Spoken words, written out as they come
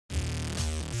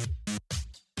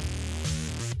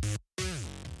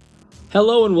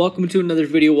Hello and welcome to another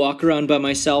video walk around by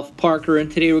myself, Parker,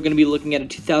 and today we're going to be looking at a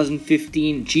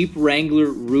 2015 Jeep Wrangler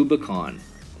Rubicon.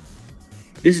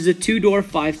 This is a 2-door,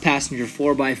 5-passenger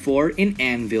 4x4 in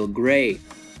Anvil Grey.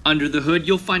 Under the hood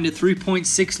you'll find a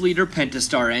 3.6-liter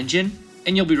Pentastar engine,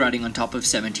 and you'll be riding on top of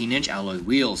 17-inch alloy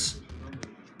wheels.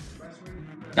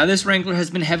 Now this Wrangler has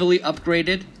been heavily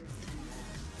upgraded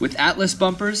with Atlas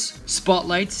bumpers,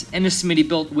 spotlights, and a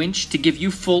Smitty-built winch to give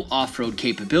you full off-road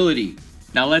capability.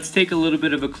 Now let's take a little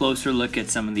bit of a closer look at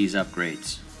some of these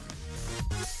upgrades.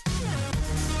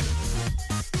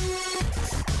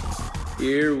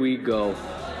 Here we go.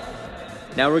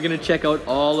 Now we're going to check out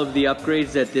all of the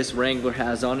upgrades that this Wrangler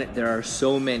has on it. There are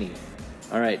so many.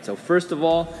 Alright, so first of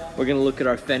all, we're going to look at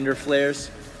our fender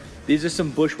flares. These are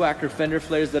some bushwhacker fender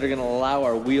flares that are going to allow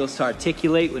our wheels to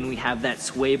articulate when we have that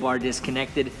sway bar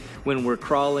disconnected, when we're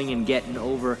crawling and getting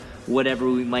over whatever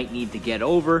we might need to get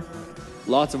over.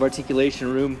 Lots of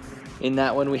articulation room in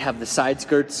that one. We have the side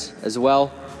skirts as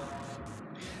well.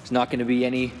 There's not going to be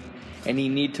any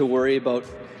need to worry about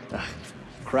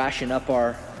crashing up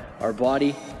our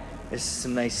body. This is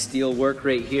some nice steel work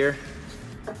right here.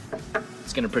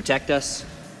 It's going to protect us.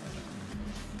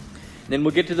 Then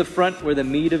we'll get to the front where the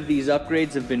meat of these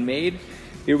upgrades have been made.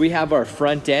 Here we have our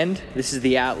front end. This is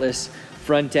the Atlas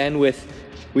front end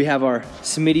we have our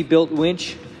Smitty built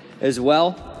winch as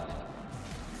well.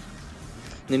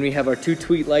 Then we have our 2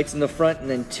 tweet lights in the front and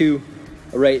then 2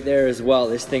 right there as well.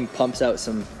 This thing pumps out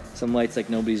some lights like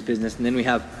nobody's business. And then we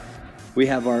have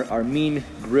our mean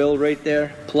grill right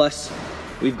there. Plus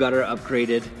we've got our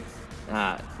upgraded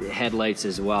headlights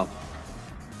as well.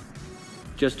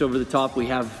 Just over the top we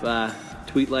have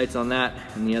tweet lights on that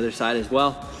and the other side as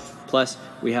well. Plus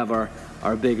we have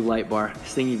our big light bar.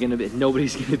 This thing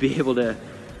nobody's gonna be able to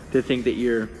think that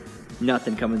you're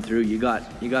nothing coming through. You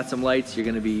got some lights. You're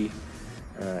gonna be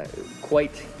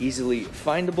quite easily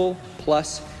findable,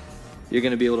 plus you're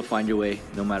going to be able to find your way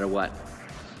no matter what.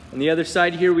 On the other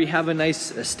side here we have a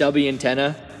nice stubby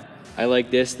antenna. I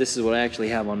like this. This is what I actually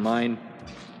have on mine.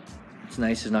 It's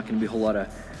nice. There's not going to be a whole lot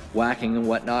of whacking and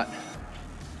whatnot.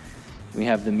 We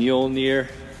have the Mjolnir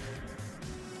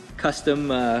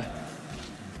custom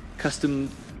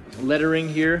lettering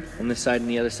here on this side and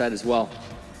the other side as well.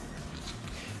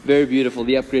 Very beautiful.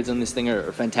 The upgrades on this thing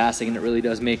are fantastic, and it really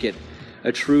does make it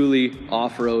a truly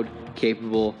off-road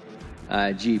capable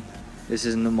Jeep. This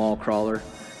isn't a mall crawler.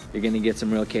 You're gonna get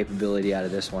some real capability out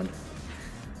of this one.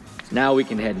 Now we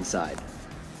can head inside.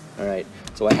 All right,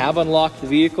 so I have unlocked the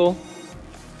vehicle.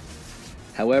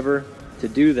 However, to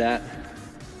do that,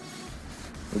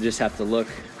 we'll just have to look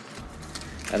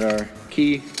at our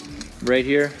key right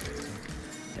here.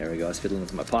 There we go, I was fiddling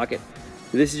with my pocket.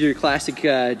 This is your classic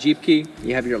Jeep key.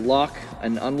 You have your lock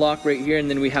and unlock right here, and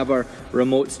then we have our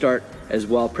remote start as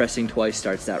well. Pressing twice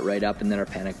starts that right up, and then our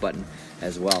panic button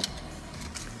as well.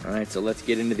 All right, so let's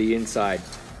get into the inside.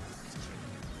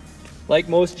 Like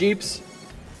most Jeeps,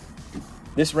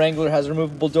 this Wrangler has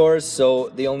removable doors, so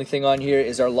the only thing on here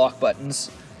is our lock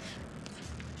buttons.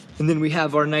 And then we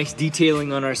have our nice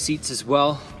detailing on our seats as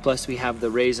well. Plus we have the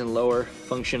raise and lower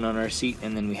function on our seat,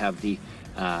 and then we have the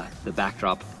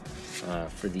backdrop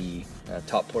for the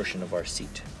top portion of our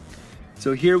seat.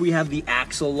 So here we have the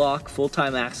axle lock,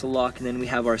 full-time axle lock, and then we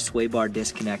have our sway bar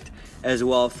disconnect as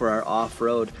well for our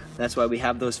off-road. That's why we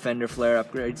have those fender flare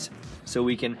upgrades, so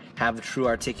we can have the true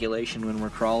articulation when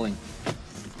we're crawling.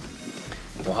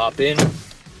 We'll hop in.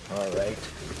 All right.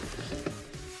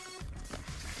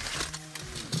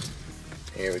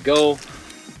 Here we go.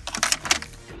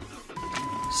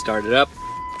 Start it up.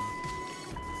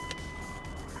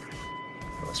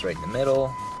 Goes right in the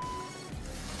middle.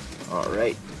 All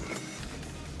right.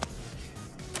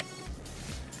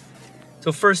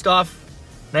 So first off,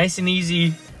 nice and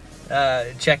easy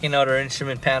checking out our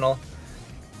instrument panel.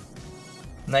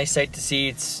 Nice sight to see.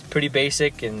 It's pretty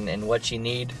basic and what you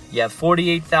need. You have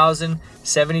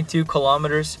 48,072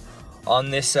 kilometers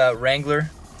on this Wrangler.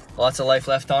 Lots of life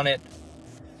left on it.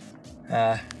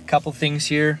 Couple things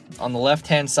here. On the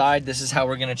left-hand side, this is how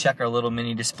we're going to check our little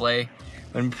mini display.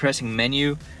 We're going to be pressing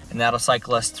menu, and that'll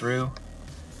cycle us through.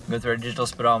 Go through our digital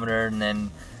speedometer, and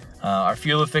then our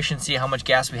fuel efficiency, how much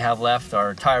gas we have left,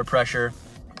 our tire pressure,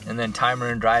 and then timer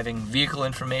and driving. Vehicle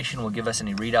information will give us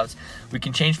any readouts. We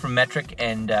can change from metric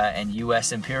and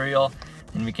US imperial,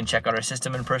 and we can check out our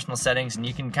system and personal settings, and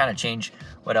you can kind of change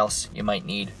what else you might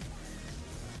need.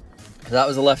 So that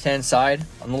was the left-hand side.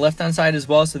 On the left-hand side as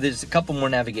well, so there's a couple more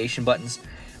navigation buttons,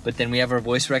 but then we have our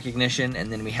voice recognition,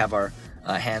 and then we have our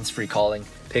hands-free calling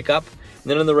pickup.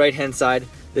 And then on the right-hand side,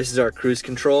 this is our cruise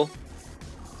control.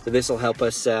 So this will help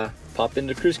us pop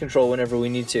into cruise control whenever we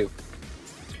need to.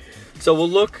 So we'll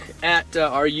look at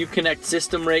our UCONNECT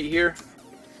system right here.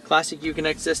 Classic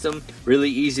UCONNECT system, really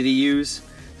easy to use.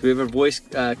 So we have our voice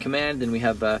command, and we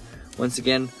have once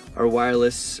again our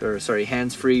wireless, or sorry,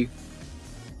 hands-free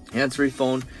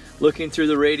phone. Looking through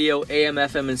the radio, AM,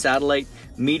 FM, and satellite.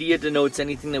 Media denotes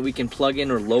anything that we can plug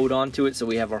in or load onto it. So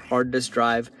we have our hard disk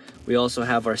drive. We also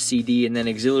have our CD, and then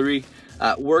auxiliary.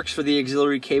 Works for the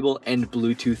auxiliary cable and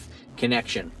Bluetooth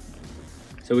connection.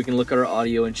 So we can look at our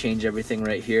audio and change everything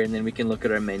right here, and then we can look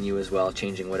at our menu as well,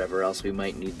 changing whatever else we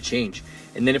might need to change.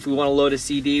 And then if we want to load a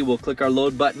CD, we'll click our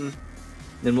load button,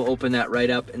 then we'll open that right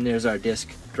up, and there's our disk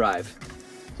drive.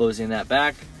 Closing that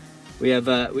back, we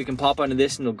can pop onto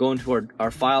this, and we'll go into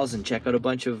our files and check out a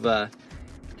bunch of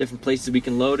different places we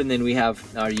can load. And then we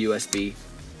have our USB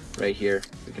right here.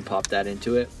 We can pop that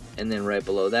into it, and then right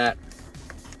below that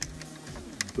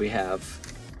we have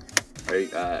our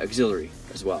auxiliary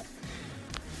as well.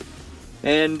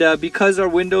 And because our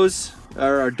windows,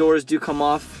 our doors do come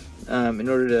off, in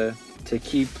order to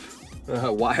keep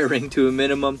wiring to a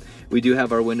minimum, we do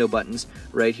have our window buttons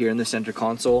right here in the center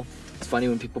console. It's funny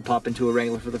when people pop into a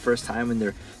Wrangler for the first time and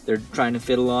they're trying to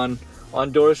fiddle on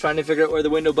doors, trying to figure out where the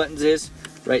window buttons is,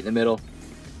 right in the middle.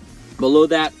 Below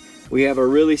that, we have a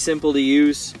really simple to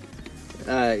use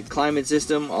climate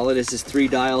system. All it is 3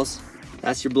 dials.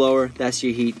 That's your blower, that's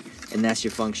your heat, and that's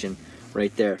your function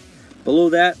right there.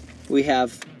 Below that, we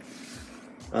have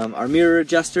our mirror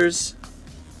adjusters,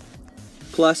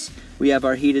 plus we have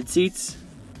our heated seats.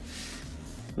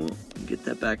 Get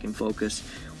that back in focus.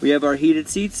 We have our heated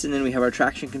seats, and then we have our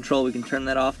traction control. We can turn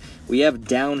that off. We have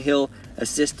downhill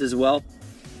assist as well.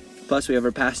 Plus we have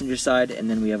our passenger side, and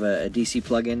then we have a DC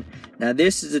plug-in. Now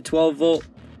this is a 12 volt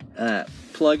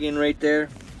plug-in right there.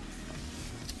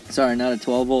 Sorry, not a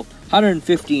 12 volt,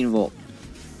 115 volt.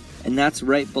 And that's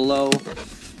right below.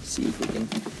 Let's see if we can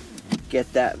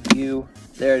get that view.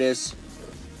 There it is.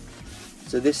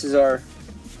 So this is our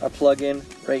plug-in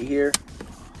right here.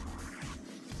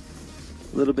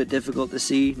 A little bit difficult to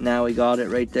see. Now we got it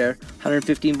right there.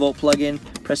 115 volt plug-in.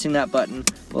 Pressing that button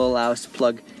will allow us to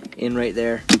plug in right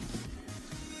there.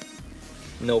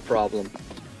 No problem.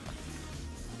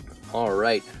 All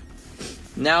right.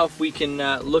 Now if we can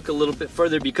look a little bit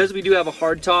further, because we do have a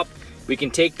hard top, we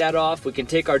can take that off. We can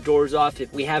take our doors off.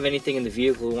 If we have anything in the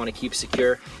vehicle we want to keep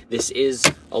secure, this is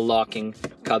a locking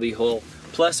cubby hole.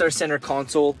 Plus our center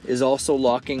console is also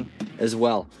locking as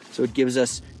well. So it gives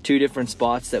us 2 different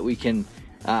spots that we can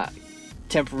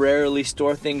temporarily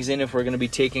store things in if we're going to be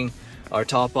taking our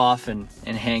top off and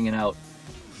hanging out.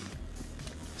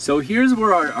 So here's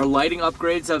where our lighting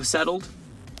upgrades have settled.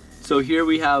 So here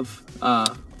we have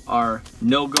our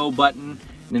no-go button,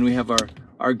 and then we have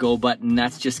our go button.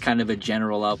 That's just kind of a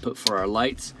general output for our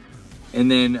lights. And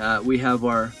then we have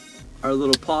our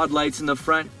little pod lights in the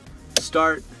front,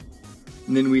 start,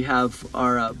 and then we have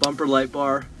our bumper light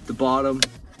bar at the bottom,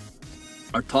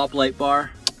 our top light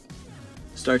bar,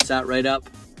 starts that right up.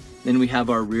 Then we have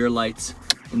our rear lights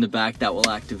in the back that will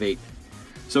activate.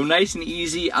 So nice and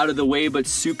easy, out of the way, but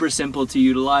super simple to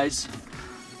utilize.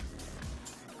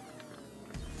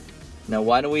 Now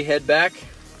why don't we head back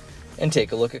and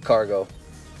take a look at cargo.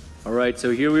 All right, so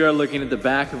here we are looking at the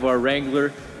back of our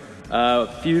Wrangler. A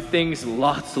few things,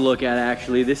 lots to look at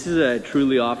actually. This is a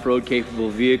truly off-road capable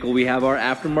vehicle. We have our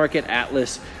aftermarket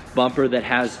Atlas bumper that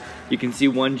has, you can see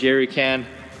one jerry can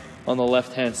on the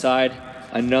left-hand side,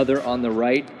 another on the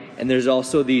right, and there's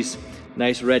also these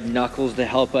nice red knuckles to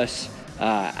help us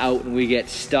out when we get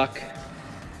stuck.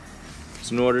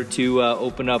 So in order to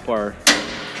open up our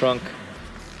trunk,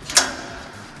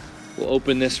 we'll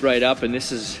open this right up, and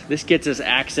this gets us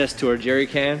access to our jerry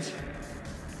cans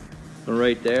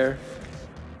right there.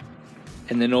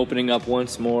 And then opening up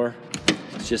once more,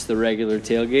 it's just the regular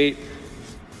tailgate.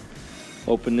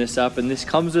 Open this up, and this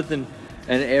comes with an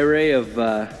array of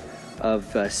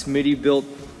Smitty built,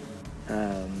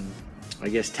 I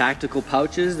guess, tactical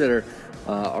pouches that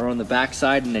are on the back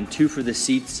side, and then 2 for the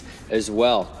seats as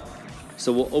well.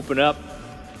 So we'll open up,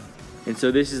 and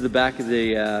so this is the back of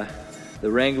the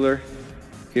Wrangler.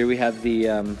 Here we have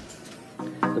the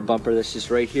bumper that's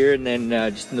just right here, and then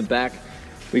just in the back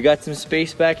we got some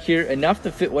space back here, enough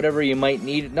to fit whatever you might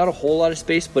need. Not a whole lot of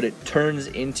space, but it turns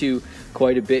into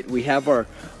quite a bit. We have our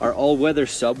all-weather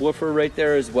subwoofer right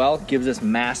there as well. It gives us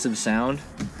massive sound.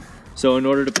 So in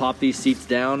order to pop these seats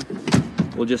down,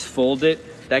 we'll just fold it.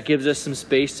 That gives us some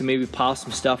space to maybe pile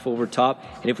some stuff over top.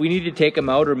 And if we need to take them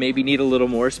out or maybe need a little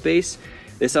more space,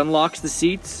 this unlocks the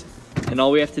seats, and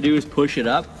all we have to do is push it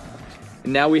up.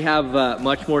 And now we have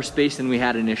much more space than we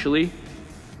had initially.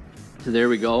 So there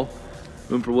we go.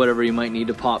 Room for whatever you might need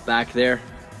to pop back there.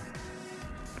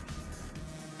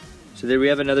 So there we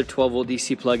have another 12 volt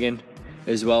DC plug-in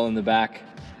as well in the back.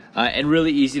 And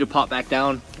really easy to pop back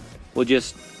down. We'll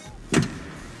just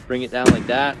bring it down like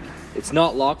that. It's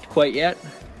not locked quite yet,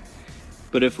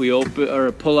 but if we open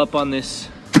or pull up on this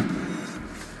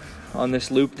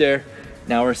loop there,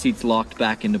 now our seat's locked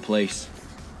back into place.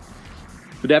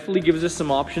 It definitely gives us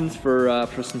some options for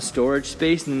some storage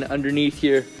space. And underneath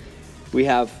here, we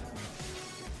have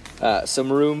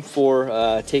some room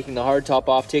for taking the hardtop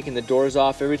off, taking the doors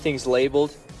off. Everything's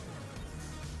labeled.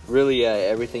 Really,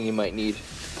 everything you might need to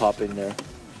pop in there.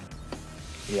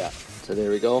 Yeah, so there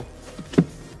we go.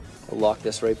 We'll lock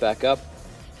this right back up.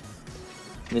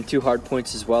 And then 2 hard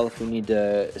points as well if we need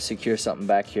to secure something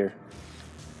back here.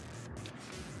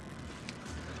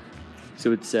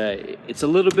 So it's a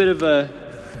little bit of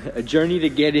a journey to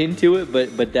get into it,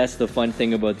 but that's the fun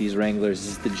thing about these Wranglers,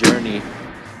 is the journey.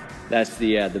 That's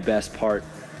the best part.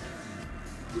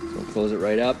 So we'll close it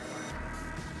right up.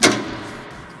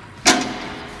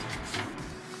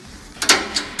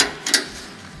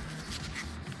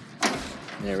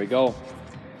 There we go.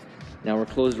 Now we're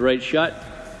closed right shut,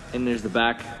 and there's the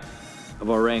back of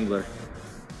our Wrangler.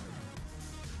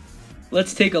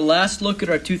 Let's take a last look at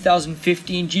our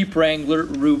 2015 Jeep Wrangler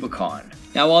Rubicon.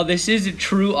 Now, while this is a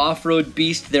true off-road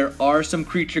beast, there are some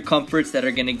creature comforts that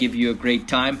are going to give you a great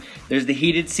time. There's the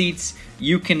heated seats,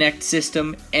 UCONNECT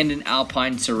system, and an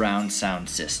Alpine Surround sound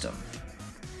system.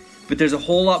 But there's a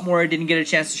whole lot more I didn't get a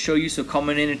chance to show you, so come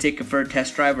on in and take a fair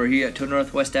test drive. We're here at Toyota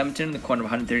Northwest Edmonton, in the corner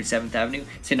of 137th Avenue,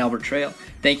 St. Albert Trail.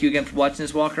 Thank you again for watching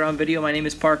this walk-around video. My name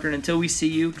is Parker, and until we see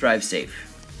you, drive safe.